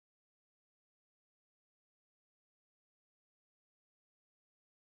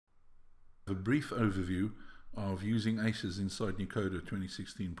A brief overview of using ACES inside Nucoda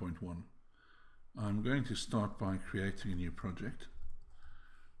 2016.1. I'm going to start by creating a new project.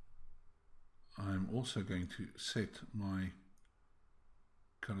 I'm also going to set my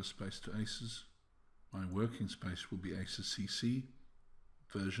color space to ACES. My working space will be ACES CC,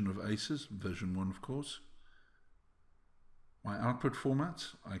 version of ACES, version 1 of course. My output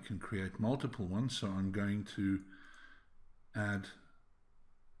formats, I can create multiple ones, so I'm going to add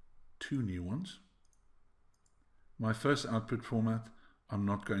 2 new ones. My first output format, I'm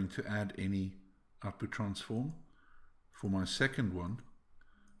not going to add any output transform. For my second one,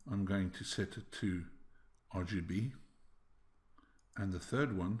 I'm going to set it to RGB. And the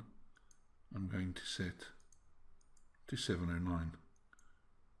third one, I'm going to set to 709.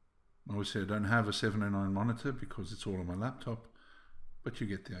 Obviously I don't have a 709 monitor because it's all on my laptop, but you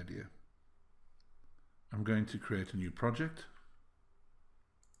get the idea. I'm going to create a new project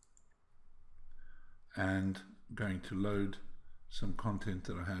and going to load some content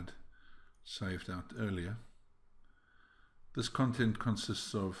that I had saved out earlier. This content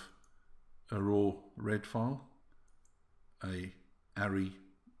consists of a raw red file, a ARRI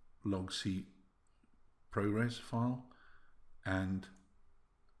logc ProRes file, and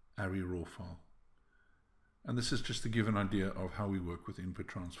ARRI raw file. And this is just to give an idea of how we work with input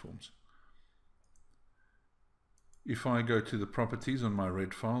transforms. If I go to the properties on my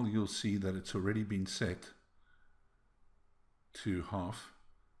red file, you'll see that it's already been set to half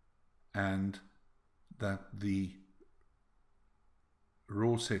and that the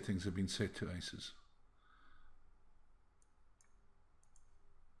raw settings have been set to ACES.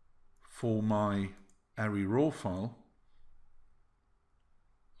 For my ARRI raw file,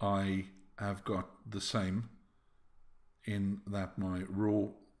 I have got the same in that my raw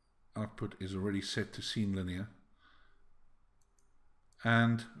output is already set to scene linear.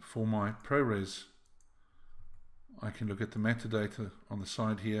 And for my ProRes, I can look at the metadata on the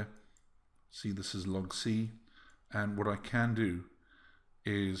side here. See, this is log C. And what I can do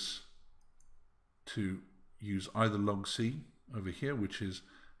is to use either log C over here, which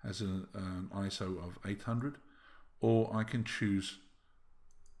has an ISO of 800, or I can choose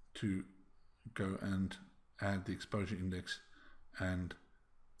to go and add the exposure index, and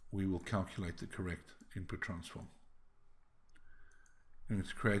we will calculate the correct input transform. I'm going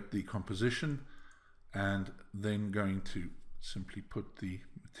to create the composition and then going to simply put the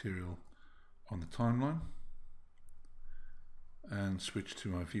material on the timeline and switch to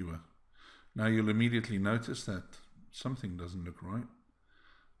my viewer. Now you'll immediately notice that something doesn't look right,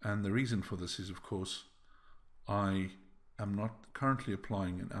 and the reason for this is, of course, I am not currently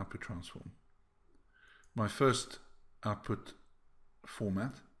applying an output transform. My first output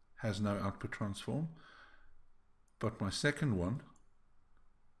format has no output transform, but my second one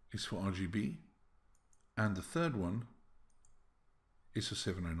is for RGB, and the third one is for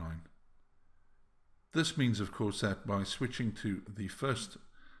 709. This means, of course, that by switching to the first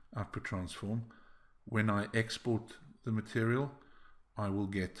output transform, when I export the material, I will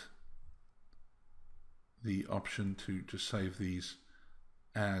get the option to just save these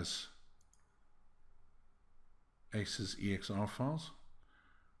as ACES EXR files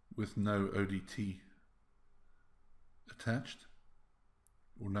with no ODT attached,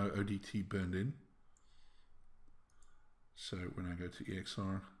 or no ODT burned in. So when I go to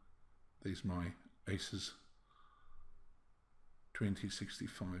EXR, there's my ACES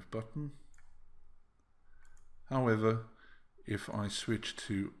 2065 button. However, if I switch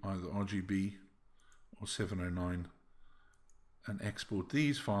to either RGB or 709 and export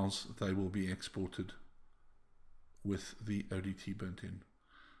these files, they will be exported with the ODT burnt in.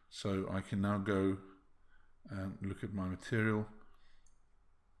 So I can now go and look at my material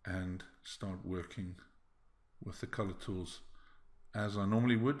and start working with the color tools as I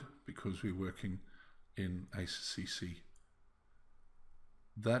normally would, because we're working in ACES CC.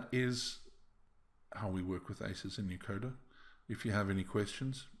 That is how we work with ACES in Nucoda. If you have any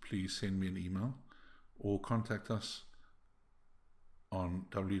questions, please send me an email or contact us on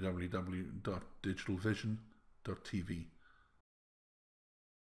www.digitalvision.tv.